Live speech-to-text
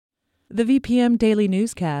The VPM Daily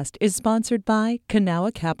Newscast is sponsored by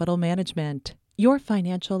Kanawha Capital Management. Your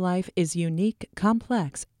financial life is unique,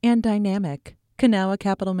 complex, and dynamic. Kanawha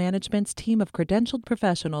Capital Management's team of credentialed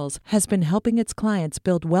professionals has been helping its clients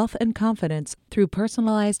build wealth and confidence through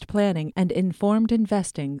personalized planning and informed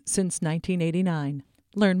investing since 1989.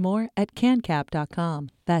 Learn more at cancap.com.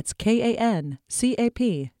 That's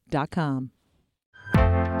KANCAP.com.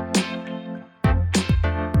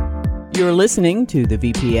 You're listening to the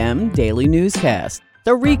VPM Daily Newscast,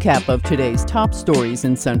 the recap of today's top stories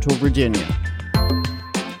in Central Virginia.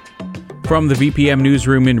 From the VPM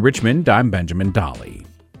Newsroom in Richmond, I'm Benjamin Dolly.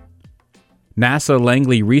 NASA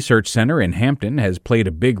Langley Research Center in Hampton has played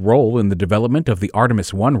a big role in the development of the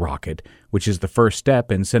Artemis I rocket, which is the first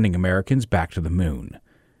step in sending Americans back to the moon.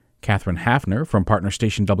 Catherine Hafner from partner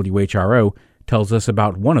station WHRO tells us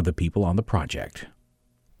about one of the people on the project.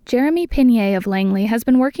 Jeremy Pinier of Langley has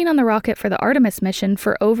been working on the rocket for the Artemis mission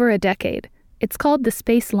for over a decade. It's called the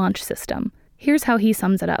Space Launch System. Here's how he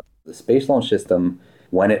sums it up. The Space Launch System,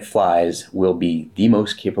 when it flies, will be the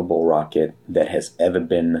most capable rocket that has ever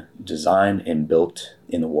been designed and built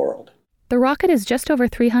in the world. The rocket is just over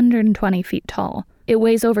 320 feet tall. It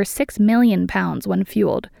weighs over 6 million pounds when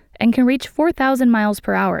fueled and can reach 4,000 miles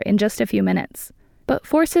per hour in just a few minutes. But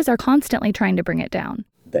forces are constantly trying to bring it down.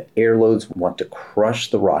 The air loads want to crush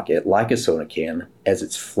the rocket like a soda can as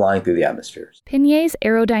it's flying through the atmosphere. Pinier's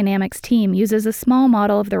aerodynamics team uses a small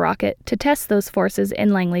model of the rocket to test those forces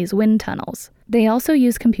in Langley's wind tunnels. They also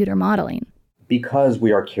use computer modeling. Because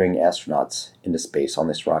we are carrying astronauts into space on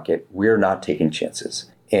this rocket, we're not taking chances.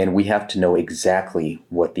 And we have to know exactly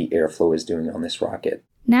what the airflow is doing on this rocket.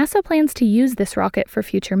 NASA plans to use this rocket for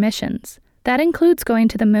future missions. That includes going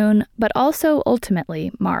to the moon, but also,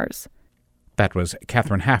 ultimately, Mars. That was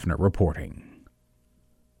Catherine Hafner reporting.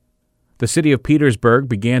 The city of Petersburg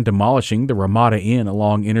began demolishing the Ramada Inn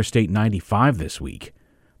along Interstate 95 this week.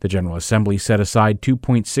 The General Assembly set aside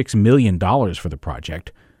 $2.6 million for the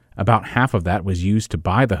project. About half of that was used to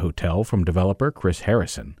buy the hotel from developer Chris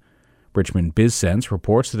Harrison. Richmond BizSense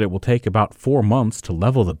reports that it will take about 4 months to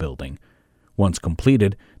level the building. Once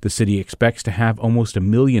completed, the city expects to have almost $1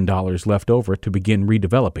 million left over to begin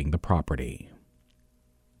redeveloping the property.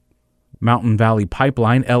 Mountain Valley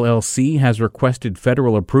Pipeline, LLC, has requested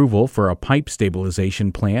federal approval for a pipe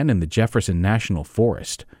stabilization plan in the Jefferson National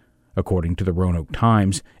Forest. According to the Roanoke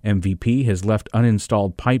Times, MVP has left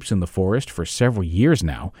uninstalled pipes in the forest for several years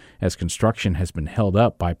now, as construction has been held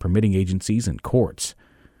up by permitting agencies and courts.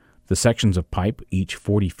 The sections of pipe, each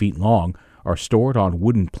 40 feet long, are stored on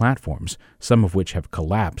wooden platforms, some of which have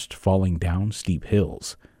collapsed, falling down steep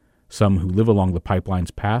hills. Some who live along the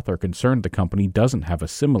pipeline's path are concerned the company doesn't have a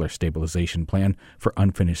similar stabilization plan for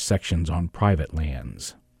unfinished sections on private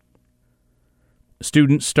lands.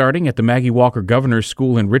 Students starting at the Maggie Walker Governor's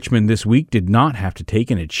School in Richmond this week did not have to take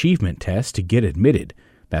an achievement test to get admitted.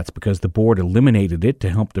 That's because the board eliminated it to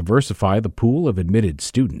help diversify the pool of admitted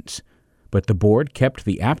students. But the board kept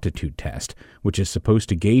the aptitude test, which is supposed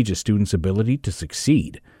to gauge a student's ability to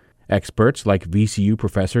succeed. Experts like VCU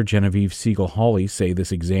professor Genevieve Siegel-Hawley say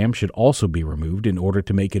this exam should also be removed in order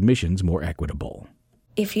to make admissions more equitable.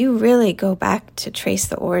 If you really go back to trace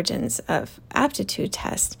the origins of aptitude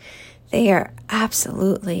tests, they are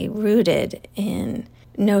absolutely rooted in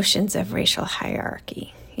notions of racial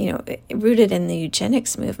hierarchy, rooted in the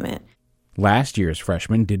eugenics movement. Last year's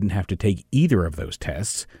freshmen didn't have to take either of those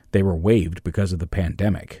tests. They were waived because of the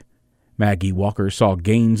pandemic. Maggie Walker saw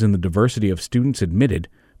gains in the diversity of students admitted,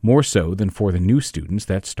 more so than for the new students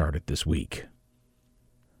that started this week.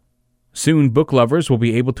 Soon, book lovers will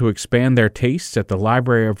be able to expand their tastes at the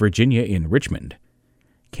Library of Virginia in Richmond.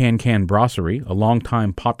 Can Brasserie, a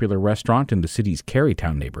longtime popular restaurant in the city's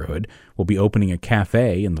Carytown neighborhood, will be opening a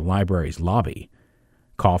cafe in the library's lobby.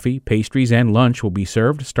 Coffee, pastries, and lunch will be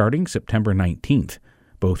served starting September 19th.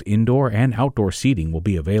 Both indoor and outdoor seating will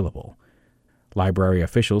be available. Library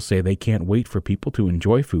officials say they can't wait for people to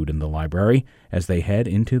enjoy food in the library as they head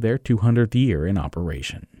into their 200th year in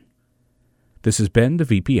operation. This has been the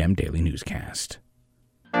VPM Daily Newscast.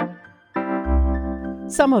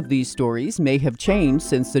 Some of these stories may have changed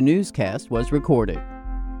since the newscast was recorded.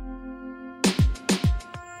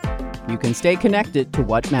 You can stay connected to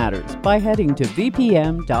what matters by heading to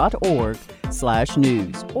vpm.org/news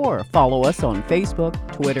or follow us on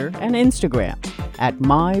Facebook, Twitter, and Instagram at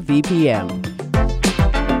MyVPM.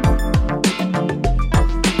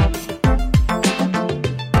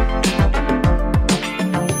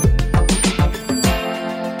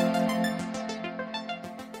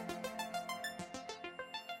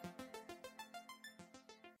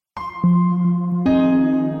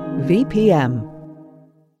 VPM.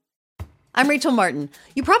 I'm Rachel Martin.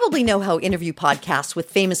 You probably know how interview podcasts with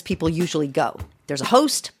famous people usually go. There's a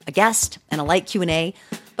host, a guest, and a light Q&A.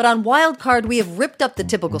 But on Wildcard, we have ripped up the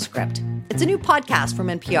typical script. It's a new podcast from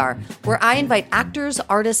NPR where I invite actors,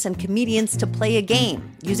 artists, and comedians to play a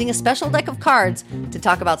game using a special deck of cards to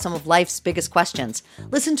talk about some of life's biggest questions.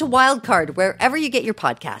 Listen to Wildcard wherever you get your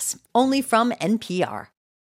podcasts, only from NPR.